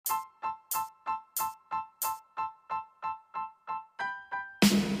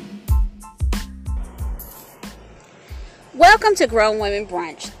Welcome to Grown Women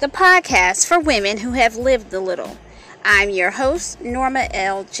Brunch, the podcast for women who have lived a little. I'm your host, Norma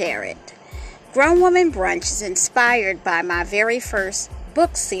L. Jarrett. Grown Women Brunch is inspired by my very first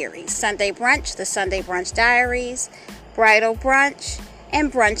book series, Sunday Brunch, The Sunday Brunch Diaries, Bridal Brunch,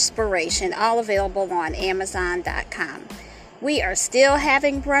 and Brunchspiration, all available on Amazon.com. We are still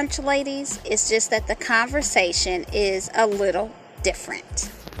having brunch, ladies. It's just that the conversation is a little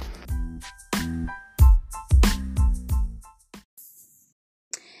different.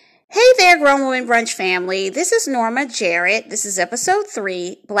 Hey there, Grown Women Brunch family. This is Norma Jarrett. This is episode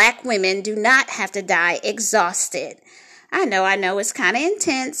 3. Black women do not have to die exhausted. I know it's kind of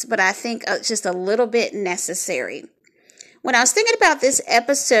intense, but I think it's just a little bit necessary. When I was thinking about this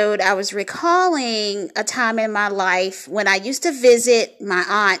episode, I was recalling a time in my life when I used to visit my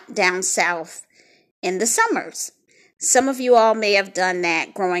aunt down south in the summers. Some of you all may have done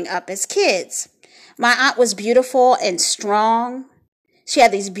that growing up as kids. My aunt was beautiful and strong. She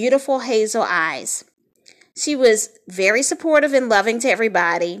had these beautiful hazel eyes. She was very supportive and loving to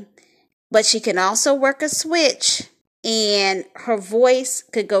everybody, but she can also work a switch, and her voice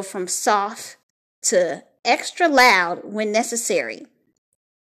could go from soft to extra loud when necessary.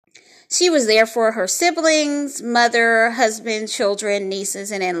 She was there for her siblings, mother, husband, children, nieces,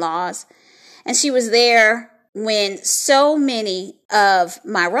 and in-laws, and she was there when so many of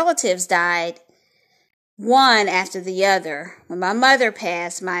my relatives died, one after the other. When my mother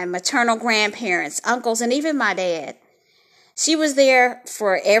passed, my maternal grandparents, uncles, and even my dad. She was there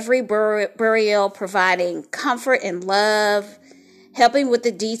for every burial, providing comfort and love, helping with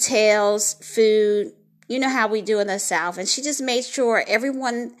the details, food. You know how we do in the South. And she just made sure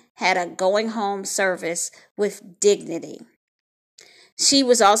everyone had a going home service with dignity. She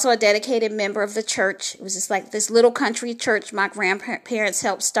was also a dedicated member of the church. It was just like this little country church my grandparents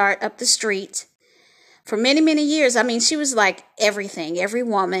helped start up the street. For many, many years, she was like everything, every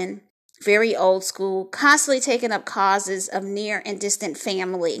woman, very old school, constantly taking up causes of near and distant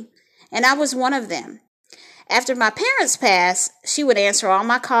family. And I was one of them. After my parents passed, she would answer all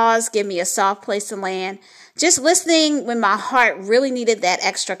my calls, give me a soft place to land, just listening when my heart really needed that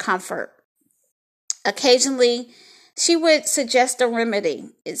extra comfort. Occasionally, she would suggest a remedy.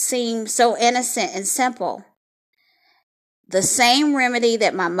 It seemed so innocent and simple. The same remedy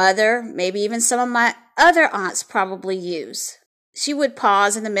that my mother, maybe even some of my other aunts probably use. She would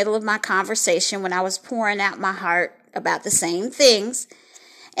pause in the middle of my conversation when I was pouring out my heart about the same things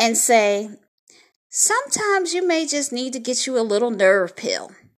and say, sometimes you may just need to get you a little nerve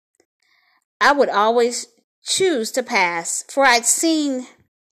pill. I would always choose to pass, for I'd seen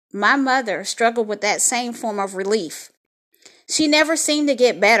my mother struggle with that same form of relief. She never seemed to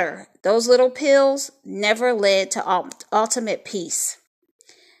get better. Those little pills never led to ultimate peace.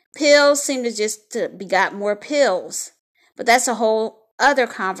 Pills seem to just begot more pills, but that's a whole other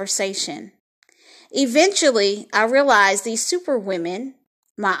conversation. Eventually, I realized these superwomen,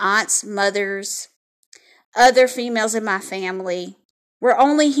 my aunts, mothers, other females in my family, were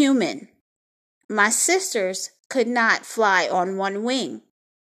only human. My sisters could not fly on one wing.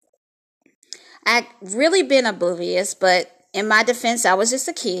 I'd really been oblivious, but in my defense, I was just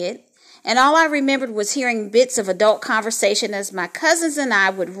a kid. And all I remembered was hearing bits of adult conversation as my cousins and I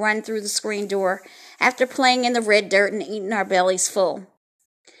would run through the screen door after playing in the red dirt and eating our bellies full.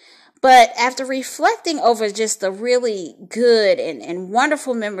 But after reflecting over just the really good and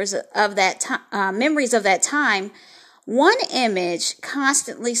wonderful memories of that time, one image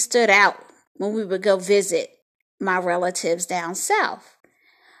constantly stood out when we would go visit my relatives down south.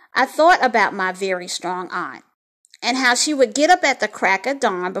 I thought about my very strong aunt, and how she would get up at the crack of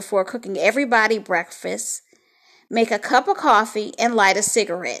dawn before cooking everybody breakfast, make a cup of coffee, and light a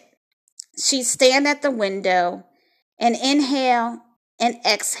cigarette. She'd stand at the window and inhale and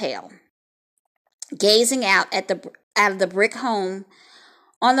exhale, gazing out of the brick home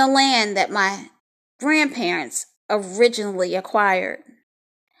on the land that my grandparents originally acquired.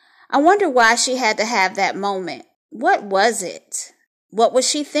 I wonder why she had to have that moment. What was it? What was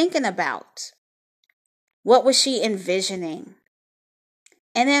she thinking about? What was she envisioning?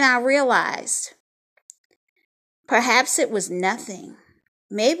 And then I realized, perhaps it was nothing.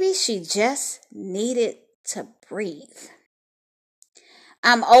 Maybe she just needed to breathe.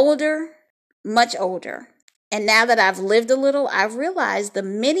 I'm older, much older. And now that I've lived a little, I've realized the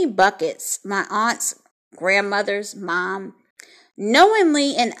many buckets my aunts, grandmothers, mom,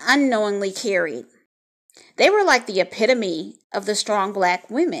 knowingly and unknowingly carried. They were like the epitome of the strong Black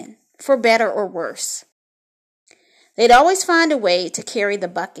women, for better or worse. They'd always find a way to carry the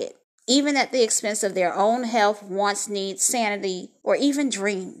bucket, even at the expense of their own health, wants, needs, sanity, or even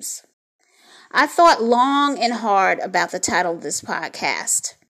dreams. I thought long and hard about the title of this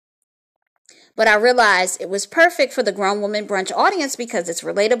podcast, but I realized it was perfect for the Grown Woman Brunch audience because it's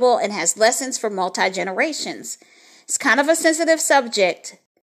relatable and has lessons for multi-generations. It's kind of a sensitive subject,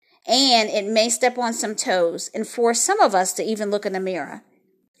 and it may step on some toes and force some of us to even look in the mirror.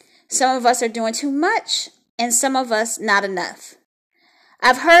 Some of us are doing too much, and some of us not enough.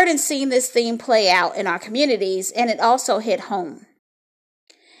 I've heard and seen this theme play out in our communities, and it also hit home.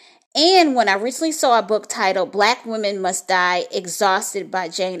 And when I recently saw a book titled Black Women Must Die Exhausted by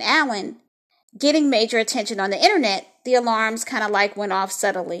Jane Allen getting major attention on the internet, the alarms kind of went off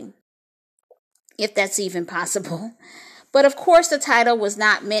subtly, if that's even possible. But of course, the title was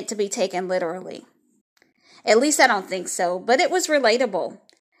not meant to be taken literally. At least I don't think so, but it was relatable.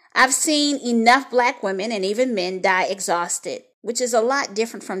 I've seen enough Black women and even men die exhausted, which is a lot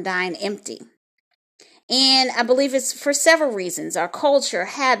different from dying empty. And I believe it's for several reasons: our culture,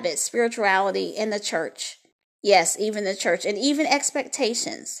 habits, spirituality, and the church. Yes, even the church, and even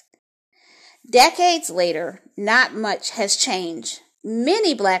expectations. Decades later, not much has changed.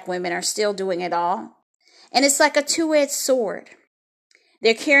 Many Black women are still doing it all. And it's like a two-edged sword.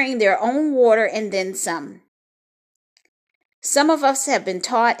 They're carrying their own water and then some. Some of us have been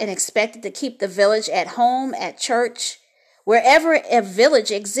taught and expected to keep the village at home, at church, wherever a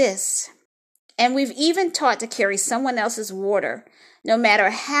village exists. And we've even taught to carry someone else's water, no matter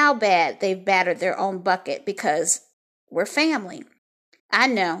how bad they've battered their own bucket, because we're family. I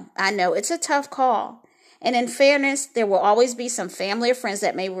know, it's a tough call. And in fairness, there will always be some family or friends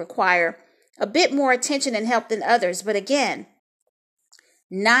that may require a bit more attention and help than others, but again,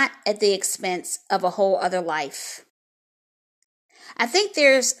 not at the expense of a whole other life. I think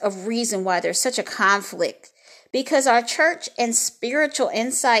there's a reason why there's such a conflict, because our church and spiritual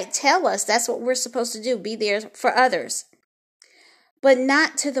insight tell us that's what we're supposed to do, be there for others. But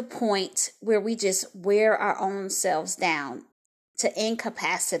not to the point where we just wear our own selves down to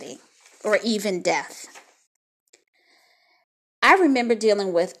incapacity or even death. I remember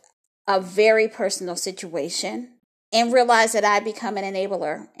dealing with a very personal situation and realized that I'd become an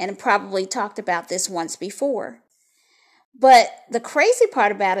enabler, and probably talked about this once before. But the crazy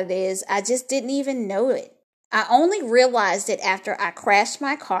part about it is I just didn't even know it. I only realized it after I crashed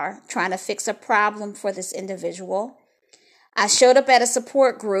my car trying to fix a problem for this individual. I showed up at a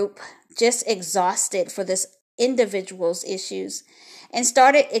support group just exhausted for this individual's issues and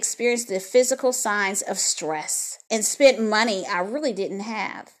started experiencing the physical signs of stress and spent money I really didn't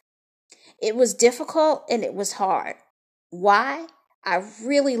have. It was difficult and it was hard. Why? I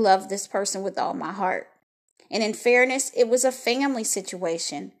really loved this person with all my heart. And in fairness, it was a family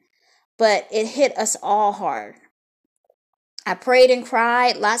situation, but it hit us all hard. I prayed and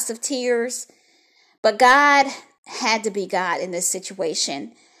cried, lots of tears, but God had to be God in this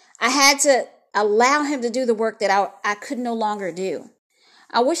situation. I had to allow him to do the work that I could no longer do.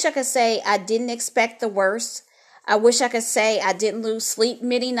 I wish I could say I didn't expect the worst. I wish I could say I didn't lose sleep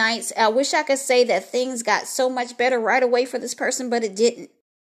many nights. I wish I could say that things got so much better right away for this person, but it didn't.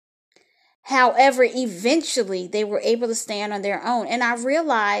 However, eventually they were able to stand on their own. And I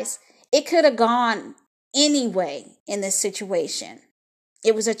realized it could have gone any way in this situation.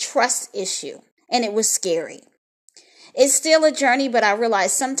 It was a trust issue and it was scary. It's still a journey, but I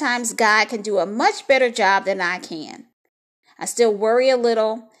realize sometimes God can do a much better job than I can. I still worry a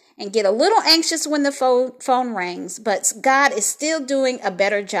little and get a little anxious when the phone rings, but God is still doing a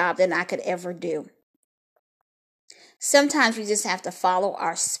better job than I could ever do. Sometimes we just have to follow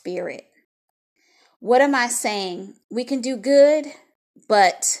our spirit. What am I saying? We can do good,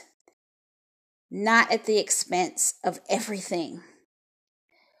 but not at the expense of everything.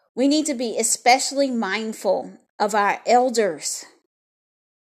 We need to be especially mindful of our elders.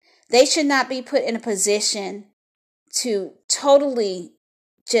 They should not be put in a position to totally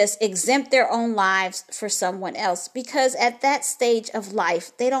just exempt their own lives for someone else, because at that stage of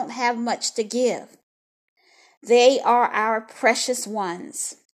life, they don't have much to give. They are our precious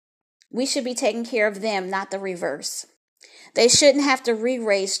ones. We should be taking care of them, not the reverse. They shouldn't have to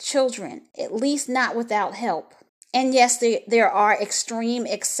re-raise children, at least not without help. And yes, there are extreme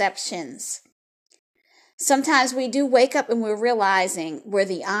exceptions. Sometimes we do wake up and we're realizing we're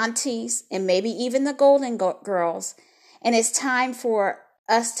the aunties and maybe even the golden girls, and it's time for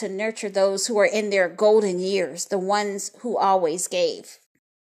us to nurture those who are in their golden years, the ones who always gave.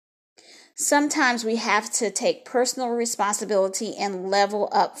 Sometimes we have to take personal responsibility and level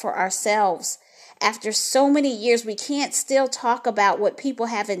up for ourselves. After so many years, we can't still talk about what people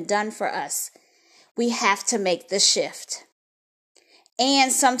haven't done for us. We have to make the shift.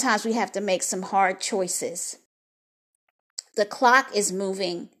 And sometimes we have to make some hard choices. The clock is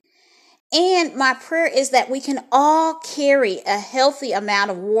moving, And my prayer is that we can all carry a healthy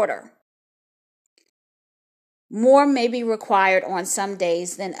amount of water. More may be required on some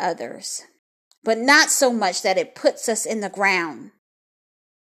days than others, but not so much that it puts us in the ground.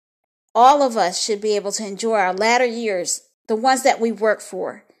 All of us should be able to enjoy our latter years, the ones that we work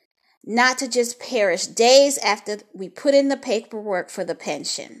for, not to just perish days after we put in the paperwork for the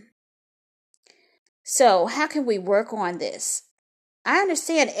pension. So, how can we work on this? I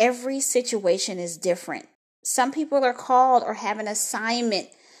understand every situation is different. Some people are called or have an assignment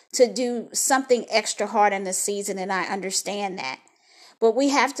to do something extra hard in the season, and I understand that. But we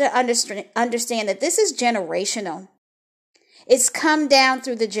have to understand that this is generational. It's come down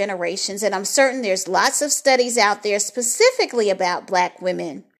through the generations, and I'm certain there's lots of studies out there specifically about Black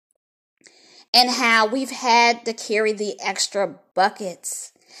women and how we've had to carry the extra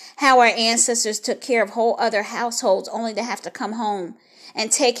buckets, how our ancestors took care of whole other households only to have to come home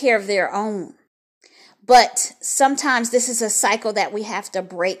and take care of their own. But sometimes this is a cycle that we have to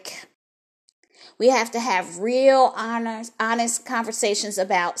break. We have to have real honest conversations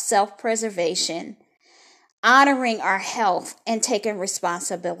about self-preservation, honoring our health, and taking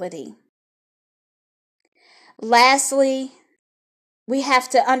responsibility. Lastly, we have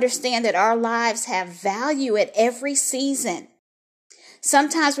to understand that our lives have value at every season.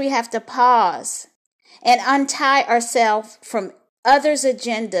 Sometimes we have to pause and untie ourselves from others'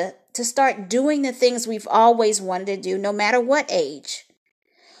 agenda to start doing the things we've always wanted to do, no matter what age.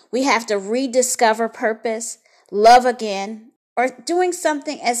 We have to rediscover purpose, love again, or doing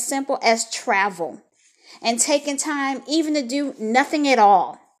something as simple as travel and taking time even to do nothing at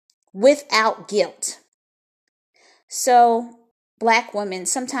all without guilt. So, Black women,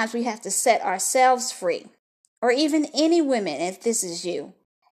 sometimes we have to set ourselves free, or even any women if this is you,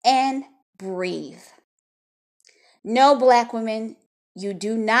 and breathe. No, Black women,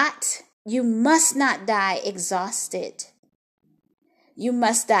 you must not die exhausted. You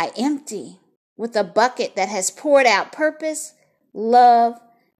must die empty with a bucket that has poured out purpose, love,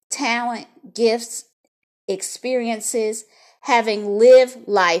 talent, gifts, experiences, having lived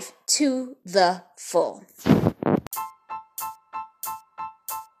life to the full.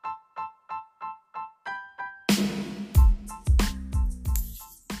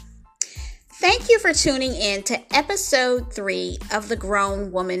 Thank you for tuning in to episode 3 of the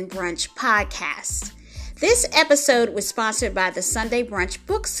Grown Woman Brunch podcast. This episode was sponsored by the Sunday Brunch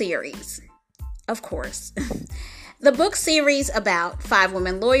book series. Of course. The book series about 5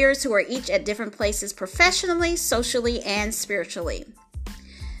 women lawyers who are each at different places professionally, socially, and spiritually.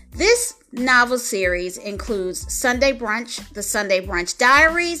 This novel series includes Sunday Brunch, the Sunday Brunch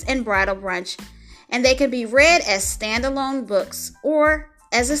Diaries, and Bridal Brunch, and they can be read as standalone books or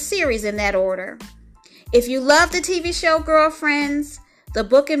as a series in that order. If you love the TV show Girlfriends, the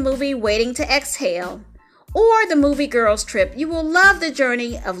book and movie Waiting to Exhale, or the movie Girls Trip, you will love the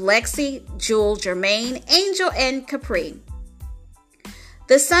journey of Lexi, Jewel, Jermaine, Angel, and Capri.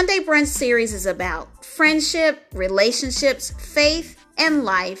 The Sunday Brunch series is about friendship, relationships, faith, and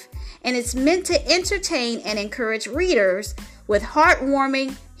life, and it's meant to entertain and encourage readers with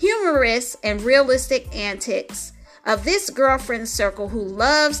heartwarming, humorous, and realistic antics of this girlfriend circle who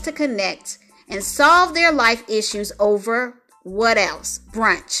loves to connect and solve their life issues over what else?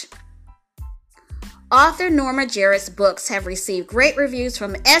 Brunch. Author Norma Jarrett's books have received great reviews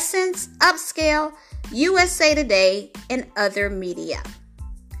from Essence, Upscale, USA Today, and other media.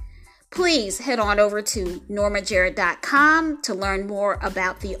 Please head on over to normajarrett.com to learn more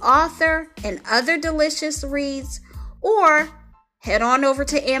about the author and other delicious reads, or head on over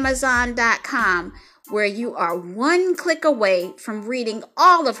to amazon.com where you are one click away from reading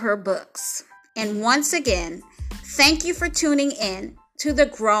all of her books. And once again, thank you for tuning in to the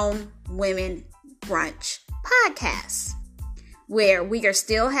Grown Women Brunch podcast, where we are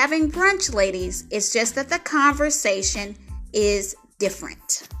still having brunch, ladies. It's just that the conversation is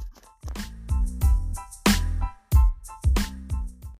different.